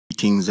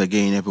Greetings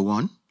again,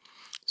 everyone.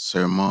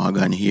 Sir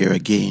Morgan here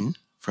again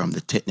from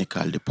the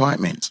technical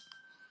department.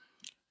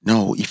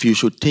 Now, if you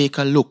should take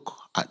a look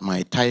at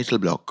my title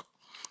block,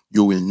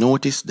 you will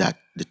notice that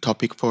the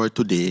topic for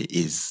today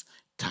is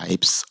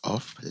types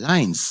of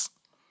lines.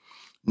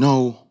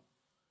 Now,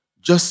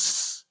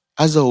 just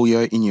as though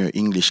you're in your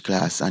English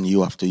class and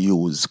you have to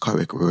use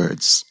correct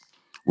words,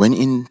 when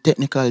in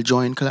technical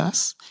join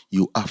class,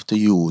 you have to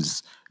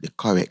use the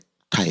correct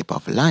type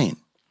of line.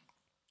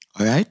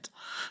 All right?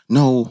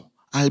 Now,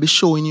 I'll be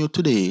showing you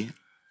today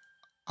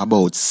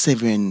about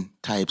 7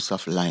 types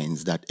of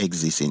lines that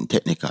exist in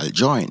technical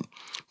join.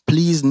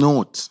 Please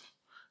note,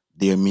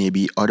 there may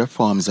be other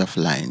forms of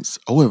lines.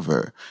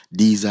 However,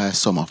 these are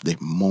some of the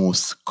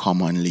most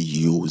commonly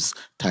used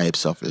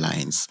types of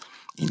lines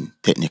in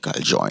technical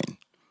join.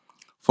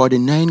 For the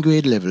 9th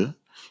grade level,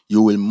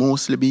 you will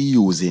mostly be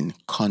using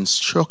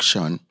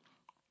construction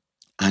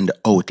and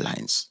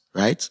outlines,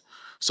 right?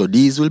 So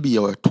these will be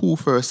our 2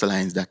 first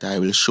lines that I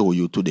will show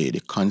you today, the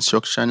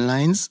construction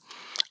lines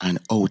and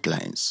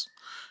outlines.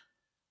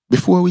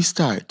 Before we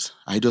start,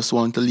 I just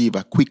want to leave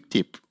a quick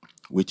tip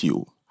with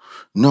you.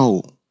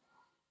 Now,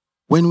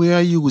 when we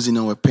are using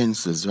our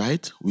pencils,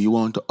 right, we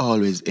want to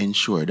always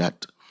ensure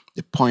that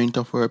the point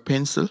of our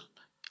pencil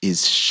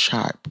is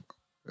sharp,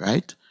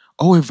 right?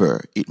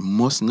 However, it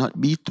must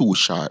not be too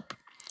sharp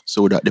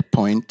so that the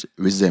point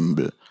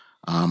resembles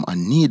a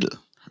needle,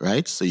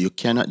 right? So you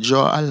cannot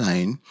draw a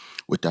line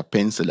with a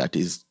pencil that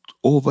is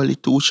overly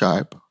too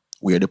sharp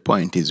where the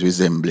point is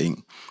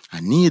resembling a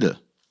needle.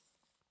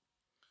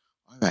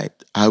 All right,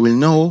 I will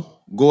now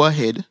go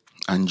ahead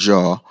and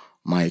draw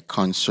my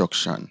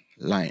construction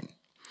line.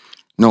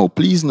 Now,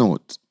 please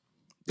note,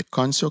 the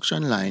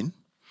construction line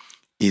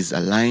is a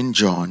line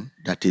drawn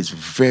that is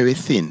very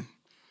thin,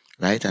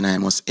 right? And I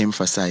must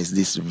emphasize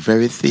this,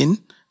 very thin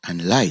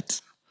and light,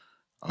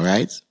 all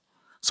right?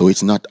 So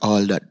it's not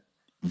all that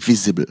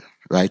visible,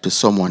 right, to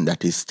someone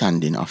that is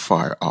standing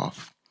afar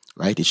off,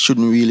 right? It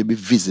shouldn't really be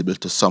visible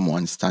to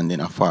someone standing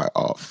afar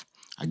off.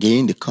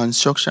 Again, the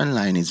construction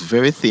line is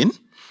very thin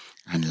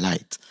and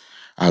light.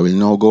 I will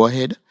now go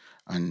ahead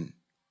and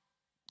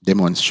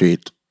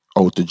demonstrate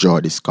how to draw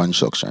this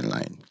construction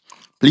line.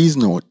 Please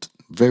note,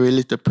 very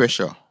little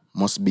pressure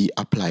must be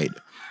applied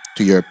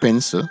to your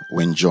pencil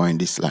when drawing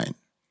this line.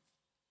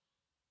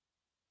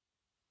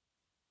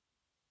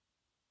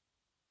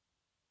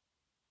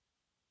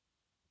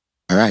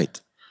 All right.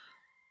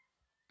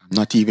 I'm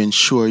not even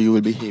sure you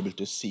will be able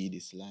to see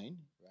this line,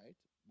 right?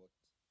 But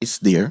it's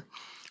there,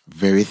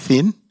 very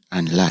thin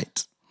and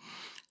light.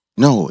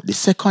 Now, the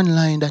second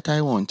line that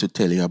I want to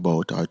tell you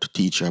about or to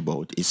teach you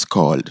about is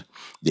called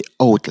the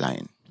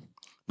outline.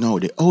 Now,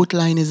 the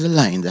outline is a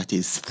line that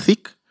is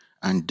thick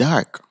and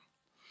dark.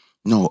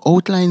 Now,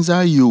 outlines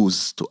are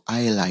used to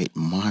highlight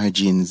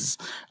margins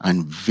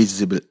and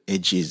visible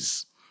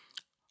edges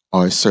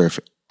or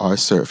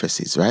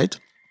surfaces, right?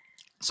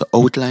 So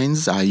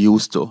outlines are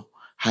used to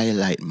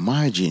highlight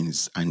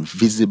margins and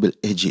visible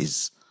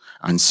edges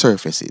and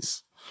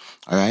surfaces.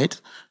 All right?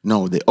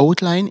 Now, the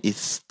outline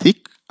is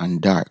thick and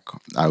dark.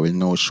 I will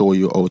now show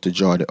you how to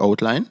draw the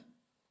outline.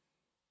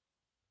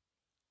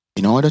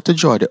 In order to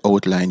draw the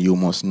outline, you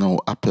must now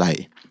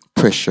apply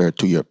pressure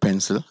to your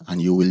pencil,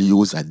 and you will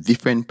use a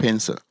different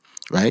pencil,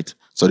 right?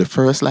 So the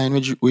first line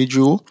we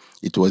drew,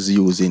 it was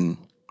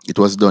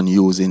done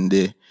using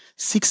the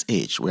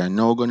 6H. We are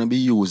now going to be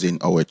using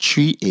our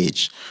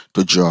 3H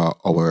to draw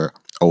our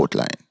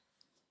outline.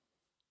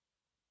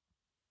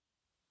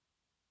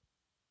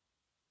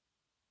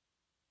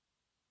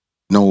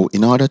 Now,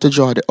 in order to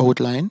draw the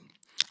outline,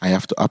 I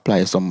have to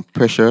apply some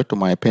pressure to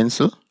my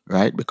pencil,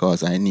 right?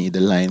 Because I need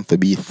the line to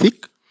be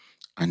thick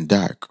and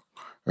dark,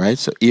 right?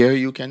 So here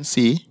you can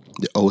see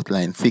the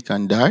outline thick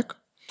and dark,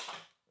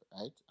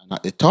 right? And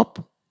at the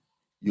top,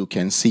 you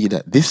can see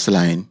that this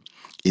line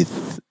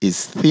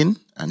is thin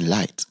and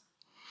light.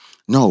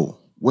 Now,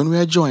 when we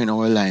are drawing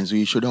our lines,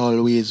 we should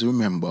always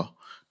remember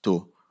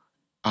to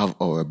have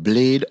our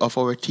blade of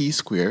our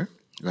T-square,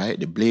 right?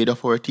 The blade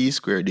of our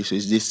T-square, this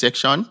is this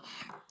section,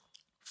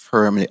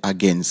 firmly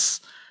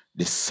against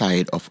the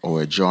side of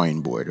our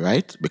drawing board,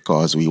 right?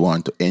 Because we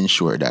want to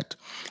ensure that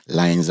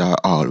lines are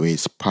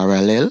always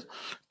parallel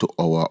to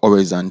our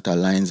horizontal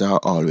lines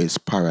are always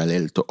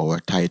parallel to our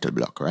title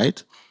block,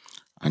 right?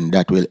 And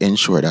that will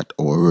ensure that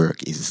our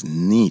work is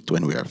neat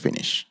when we are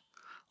finished.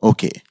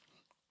 Okay.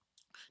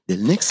 The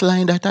next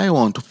line that I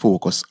want to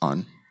focus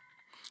on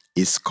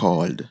is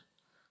called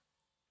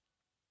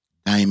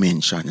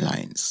dimension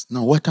lines.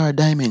 Now, what are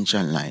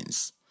dimension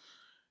lines?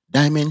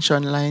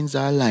 Dimension lines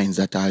are lines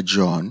that are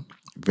drawn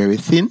very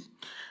thin,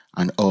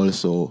 and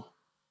also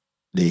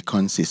they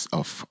consist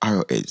of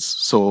arrowheads.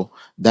 So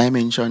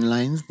dimension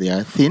lines, they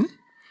are thin,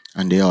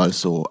 and they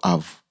also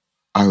have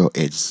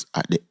arrowheads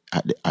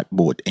at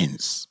both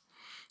ends.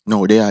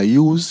 Now, they are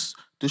used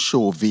to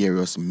show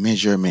various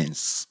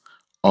measurements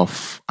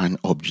of an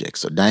object.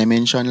 So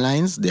dimension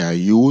lines, they are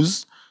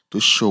used to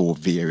show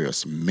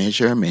various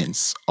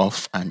measurements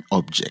of an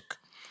object.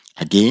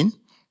 Again,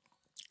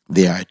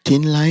 they are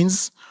thin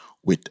lines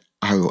with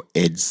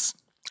arrowheads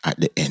at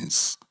the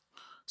ends.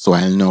 So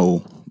I'll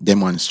now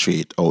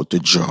demonstrate how to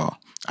draw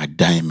a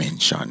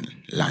dimension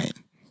line.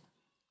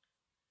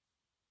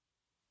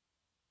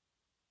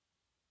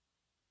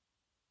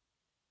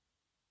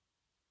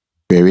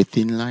 Very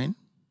thin line.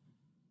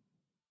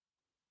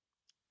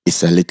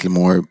 It's a little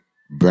more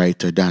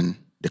brighter than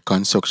the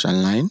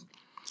construction line,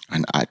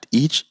 and at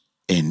each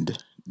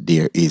end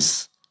there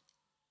is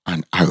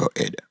an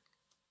arrowhead.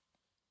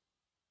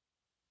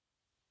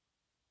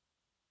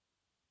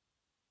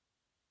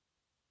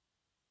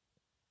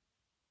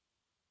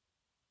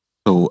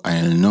 So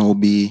I'll now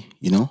be,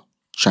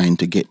 trying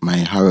to get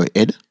my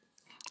arrowhead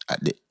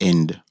at the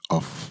end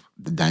of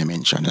the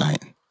dimension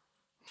line.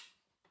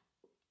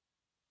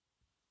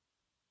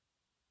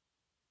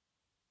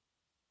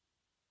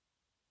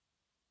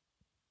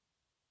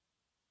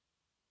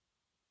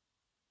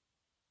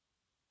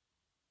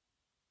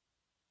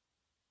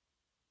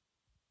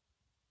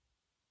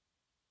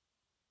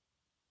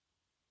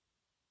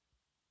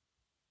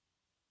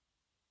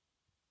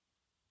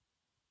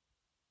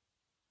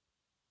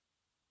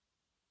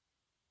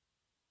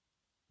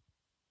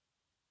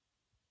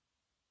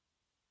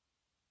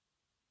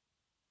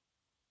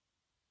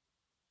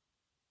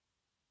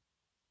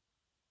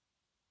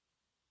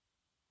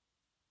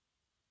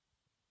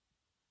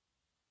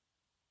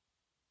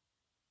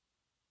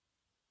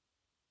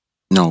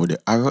 Now the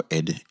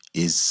arrowhead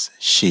is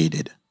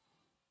shaded.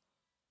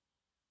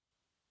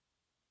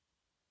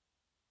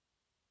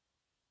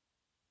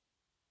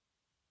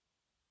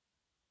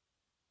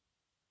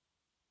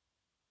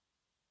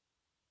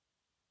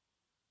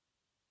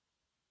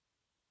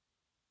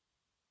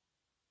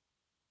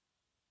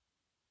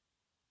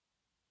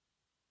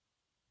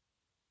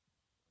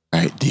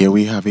 Right, there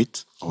we have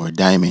it, our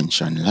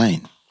dimension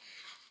line.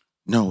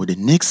 Now the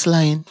next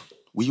line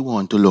we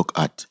want to look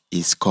at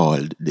is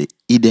called the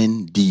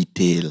hidden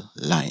detail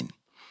line.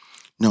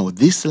 Now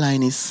this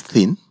line is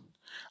thin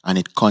and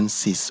it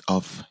consists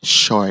of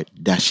short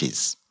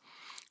dashes.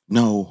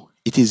 Now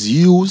it is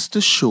used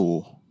to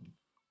show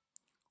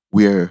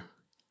where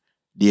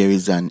there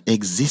is an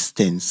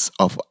existence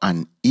of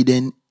a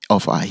hidden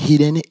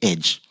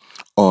edge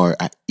or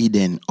a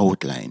hidden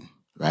outline,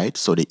 right?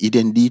 So the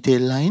hidden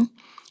detail line,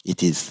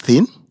 it is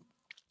thin,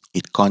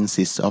 it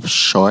consists of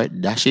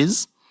short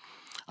dashes,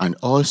 and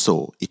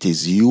also it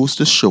is used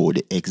to show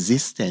the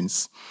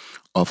existence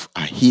of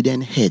a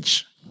hidden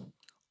edge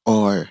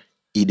or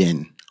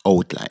hidden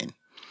outline.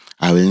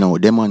 I will now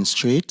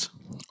demonstrate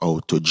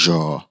how to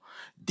draw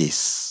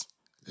this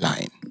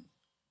line.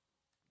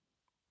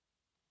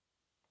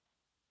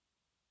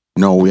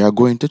 Now we are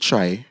going to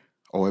try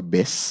our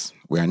best.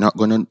 We are not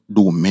going to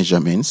do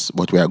measurements,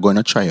 but we are going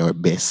to try our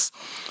best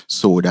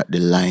so that the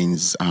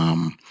lines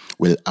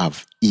will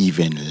have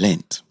even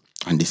length.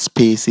 And the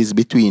spaces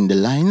between the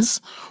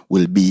lines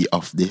will be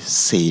of the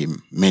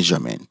same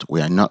measurement. We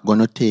are not going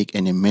to take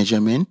any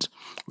measurement.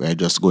 We are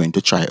just going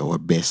to try our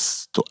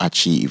best to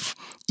achieve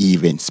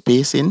even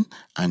spacing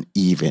and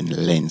even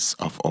length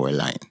of our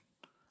line.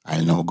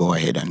 I'll now go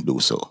ahead and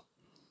do so.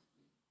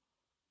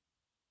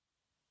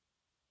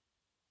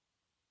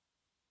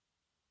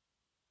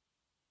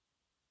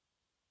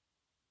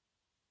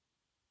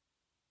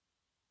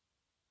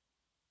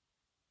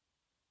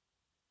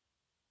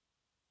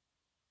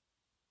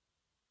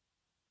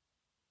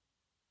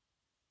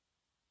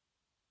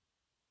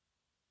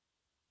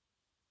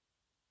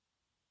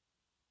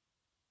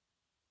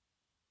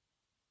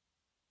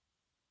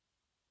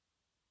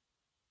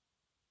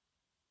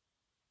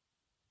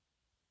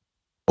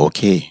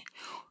 Okay,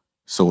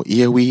 so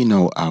here we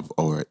now have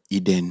our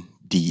hidden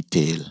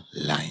detail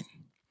line.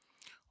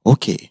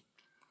 Okay,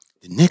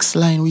 the next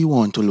line we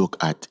want to look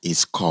at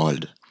is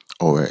called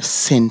our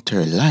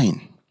center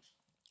line.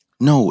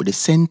 Now, the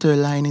center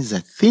line is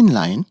a thin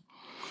line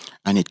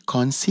and it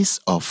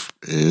consists of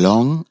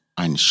long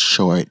and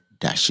short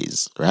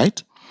dashes,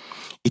 right?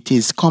 It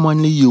is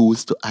commonly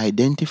used to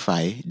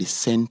identify the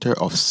center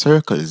of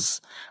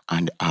circles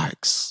and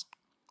arcs.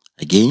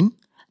 Again,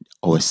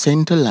 our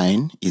center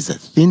line is a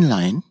thin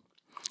line.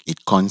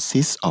 It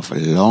consists of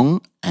long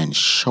and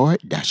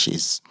short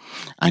dashes,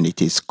 and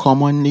it is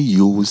commonly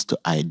used to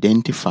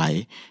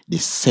identify the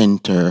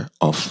center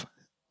of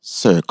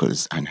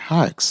circles and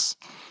arcs.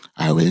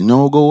 I will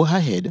now go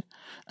ahead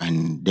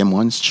and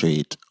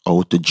demonstrate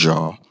how to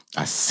draw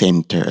a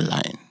center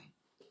line.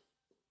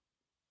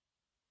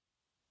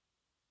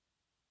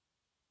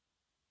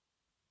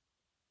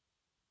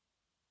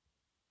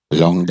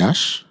 Long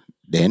dash,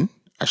 then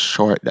a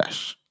short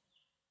dash.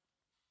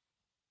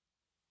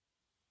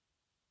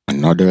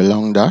 Another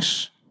long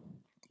dash,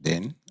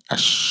 then a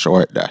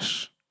short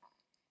dash.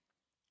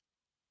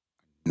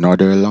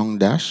 Another long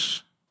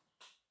dash,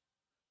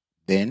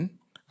 then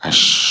a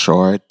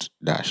short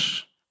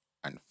dash.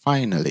 And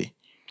finally,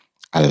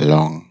 a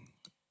long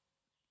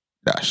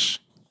dash.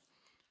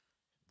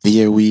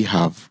 There we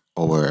have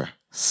our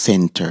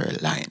center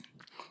line,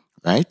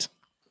 right?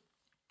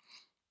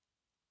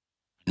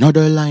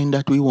 Another line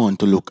that we want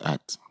to look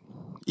at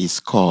is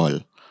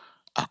called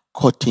a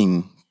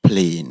cutting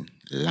plane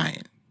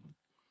line,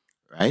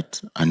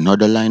 right?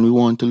 Another line we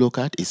want to look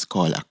at is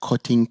called a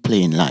cutting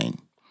plane line.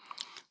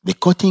 The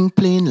cutting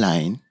plane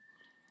line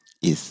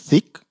is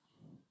thick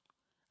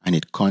and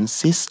it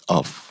consists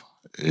of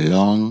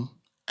long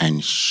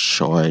and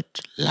short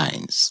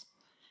lines.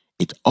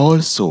 It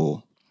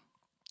also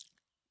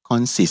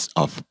consists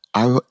of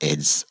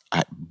arrowheads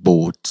at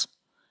both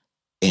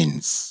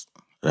ends,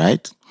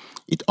 right?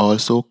 It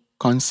also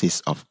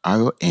consists of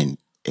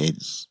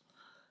arrowheads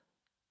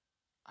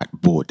at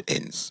both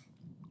ends,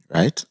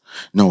 right?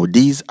 Now,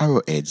 these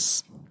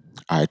arrowheads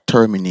are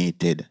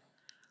terminated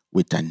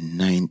with at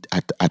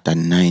a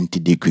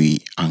 90-degree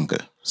angle.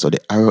 So the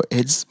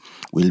arrowheads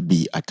will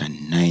be at a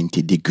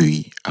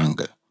 90-degree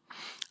angle.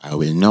 I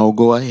will now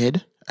go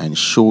ahead and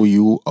show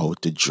you how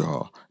to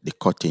draw the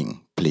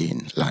cutting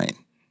plane line.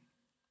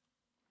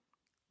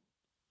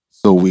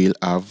 So we'll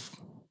have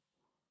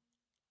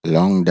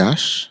long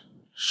dash,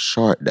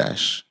 short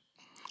dash,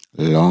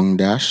 long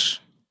dash,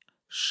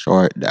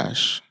 short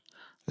dash,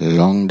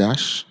 long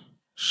dash,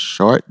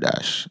 short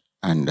dash,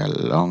 and a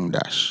long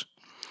dash.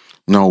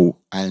 Now,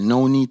 I'll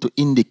now need to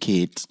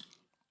indicate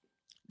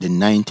the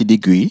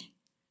 90-degree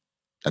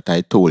that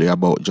I told you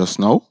about just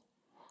now.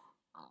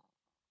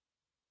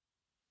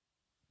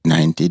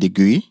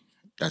 90-degree,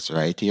 that's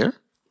right here.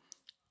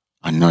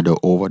 Another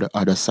over the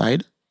other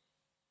side.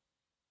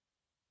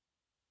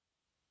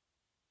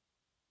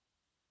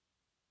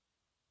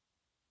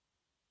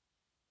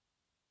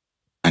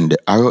 And the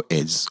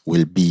arrowheads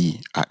will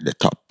be at the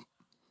top.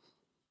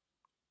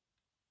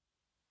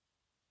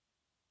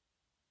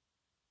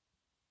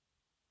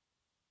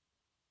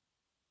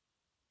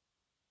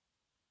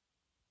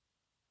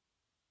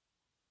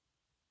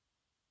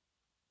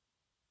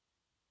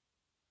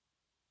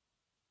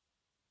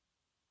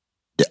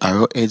 The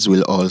arrowheads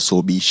will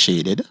also be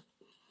shaded.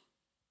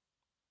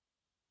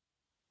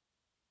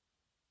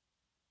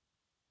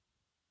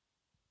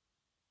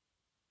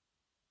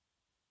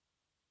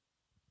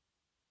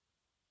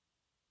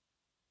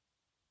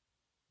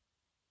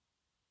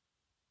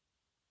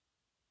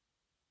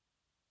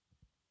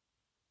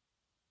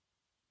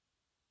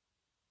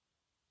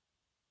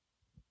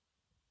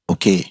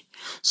 Okay,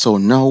 so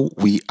now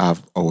we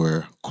have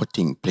our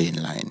cutting plane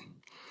line.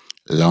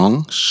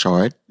 Long,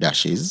 short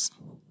dashes,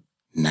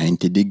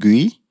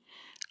 90-degree,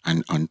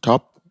 and on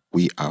top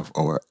we have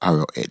our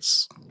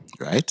arrowheads,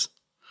 right?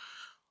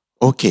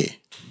 Okay,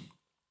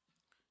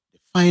 the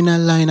final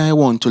line I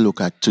want to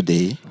look at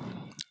today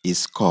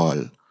is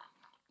called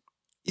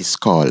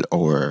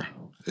our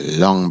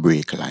long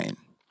break line.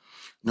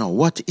 Now,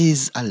 what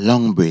is a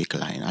long break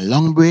line? A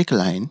long break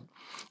line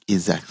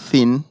is a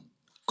thin,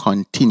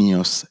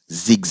 continuous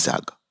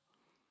zigzag.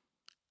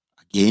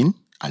 Again,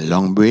 a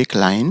long break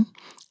line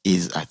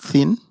is a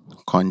thin,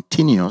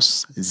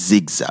 continuous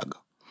zigzag.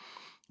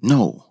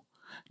 Now,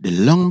 the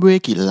long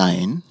break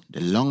line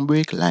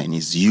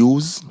is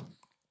used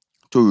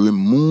to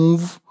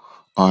remove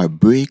or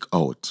break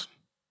out,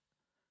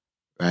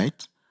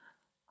 right?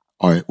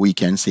 Or we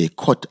can say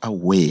cut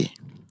away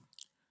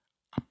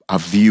a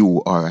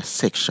view or a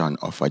section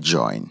of a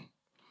drawing,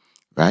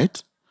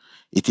 right?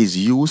 It is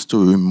used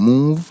to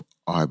remove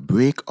or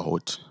break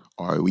out,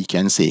 or we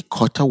can say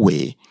cut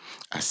away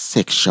a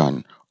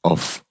section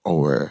of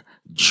our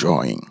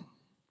drawing.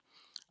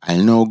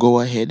 I'll now go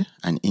ahead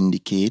and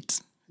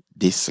indicate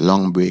this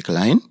long break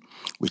line,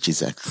 which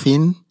is a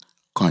thin,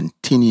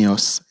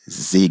 continuous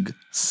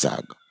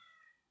zigzag.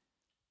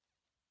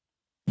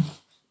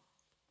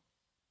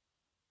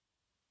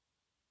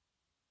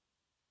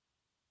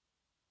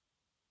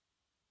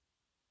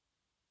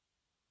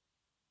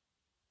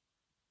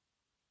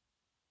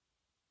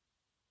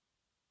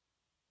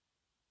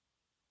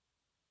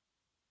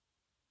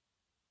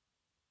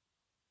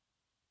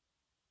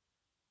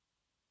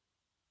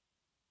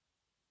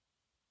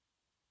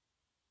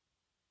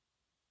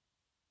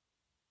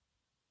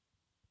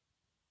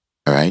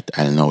 All right,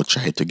 I'll now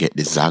try to get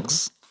the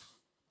zags,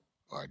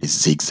 or the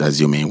zigs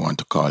as you may want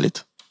to call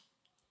it.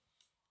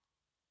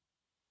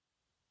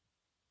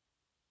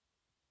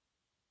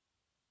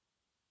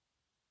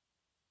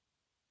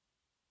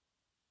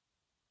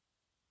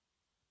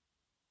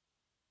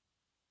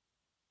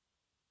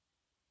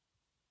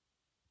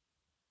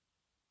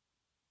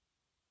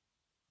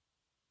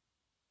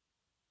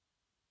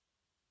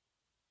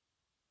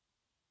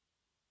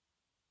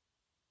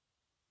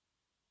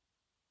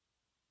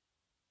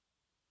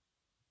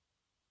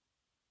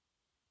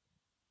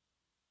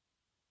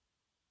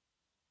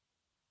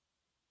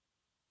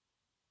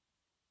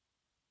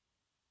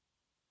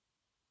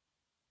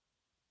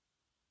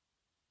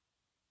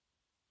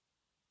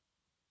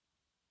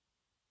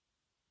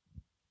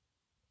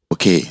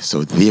 Okay,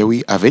 so there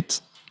we have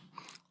it,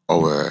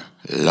 our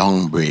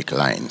long break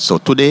line. So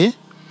today,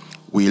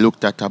 we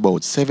looked at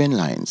about 7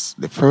 lines.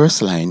 The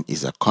first line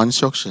is a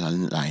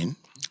construction line.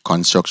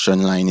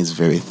 Construction line is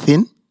very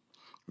thin,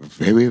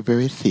 very,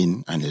 very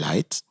thin and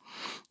light.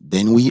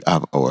 Then we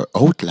have our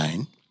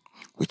outline,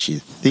 which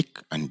is thick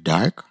and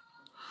dark.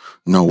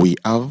 Now we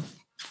have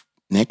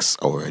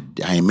next our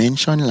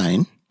dimension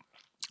line,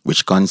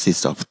 which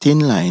consists of thin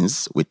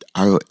lines with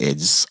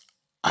arrowheads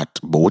at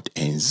both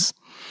ends.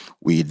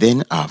 We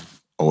then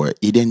have our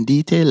hidden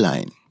detail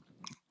line,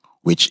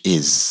 which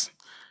is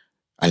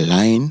a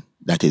line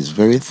that is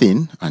very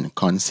thin and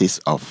consists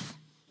of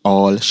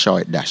all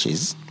short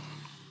dashes.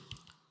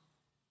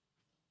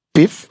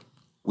 Fifth,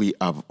 we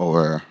have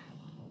our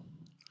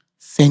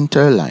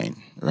center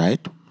line,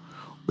 right,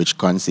 which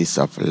consists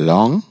of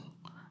long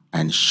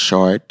and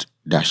short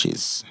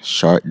dashes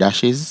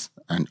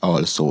and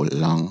also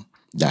long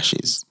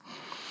dashes.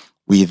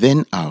 We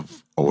then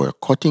have our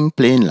cutting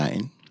plane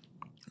line,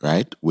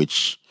 right,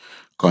 which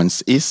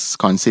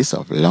consists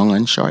of long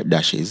and short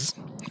dashes,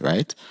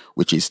 right,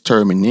 which is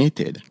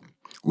terminated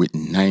with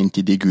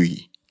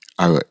 90-degree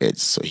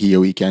arrowheads. So here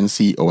we can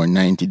see our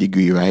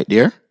 90-degree right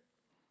there,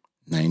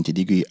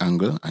 90-degree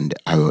angle, and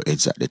the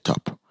arrowheads at the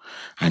top.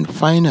 And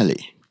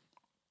finally,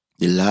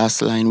 the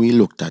last line we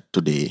looked at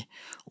today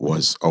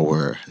was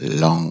our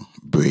long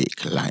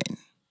break line,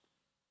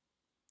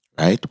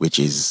 right, which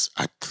is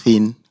a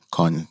thin,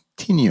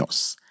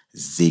 continuous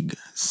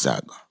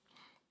zigzag.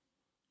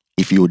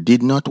 If you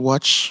did not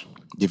watch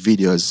the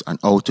videos on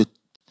how to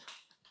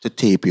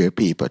tape your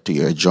paper to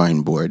your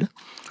drawing board,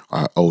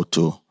 or how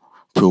to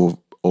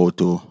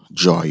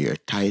draw your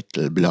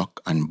title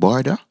block and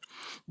border,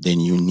 then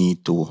you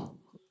need to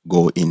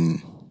go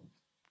in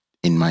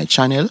my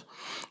channel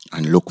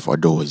and look for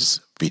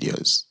those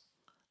videos.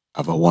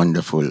 Have a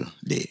wonderful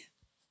day.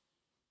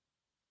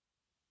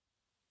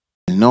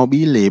 I'll now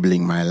be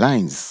labeling my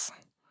lines.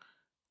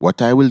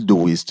 What I will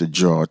do is to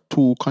draw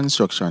two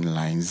construction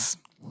lines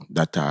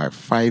that are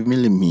 5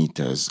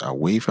 millimeters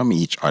away from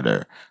each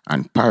other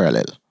and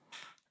parallel,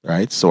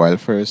 right? So I'll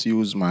first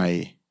use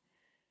my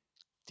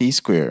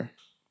T-square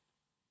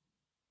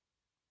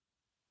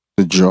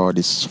to draw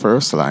this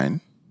first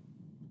line.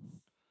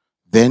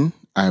 Then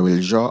I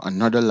will draw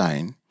another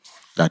line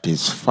that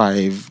is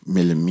 5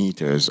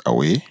 millimeters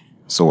away.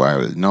 So I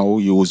will now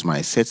use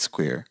my set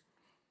square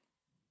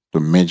to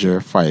measure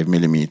 5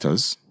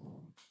 millimeters.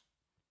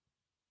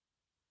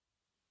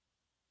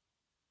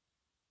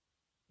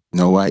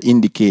 Now I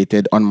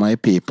indicated on my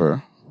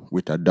paper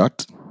with a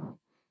dot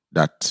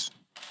that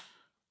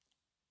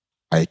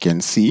I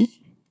can see.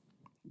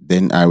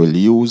 Then I will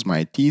use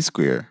my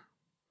T-square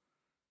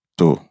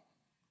to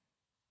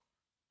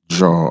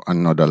draw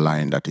another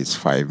line that is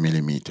 5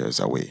 millimeters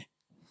away.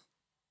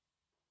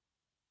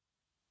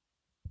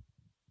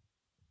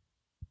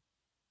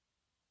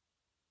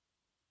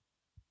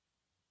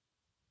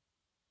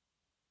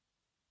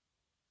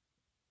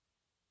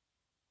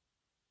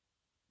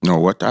 Now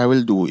what I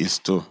will do is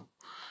to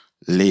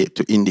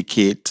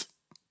indicate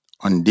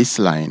on this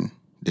line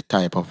the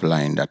type of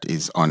line that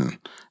is on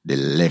the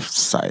left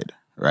side,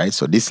 right?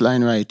 So this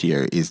line right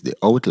here is the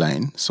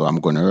outline. So I'm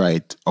going to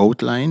write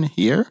outline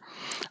here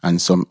and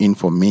some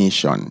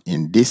information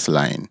in this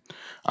line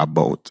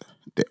about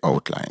the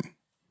outline.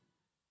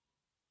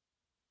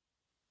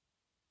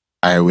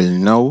 I will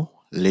now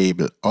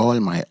label all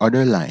my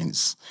other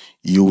lines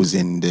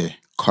using the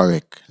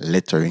correct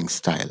lettering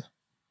style.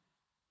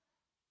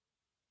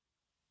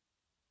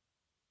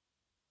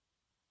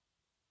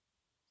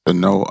 So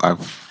now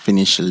I've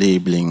finished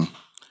labeling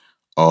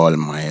all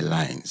my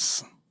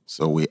lines.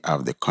 So we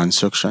have the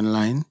construction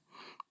line,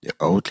 the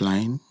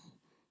outline,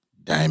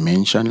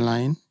 dimension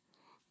line,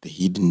 the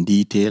hidden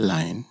detail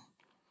line,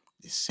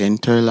 the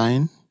center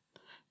line,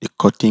 the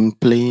cutting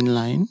plane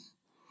line,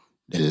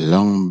 the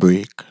long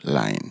break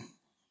line.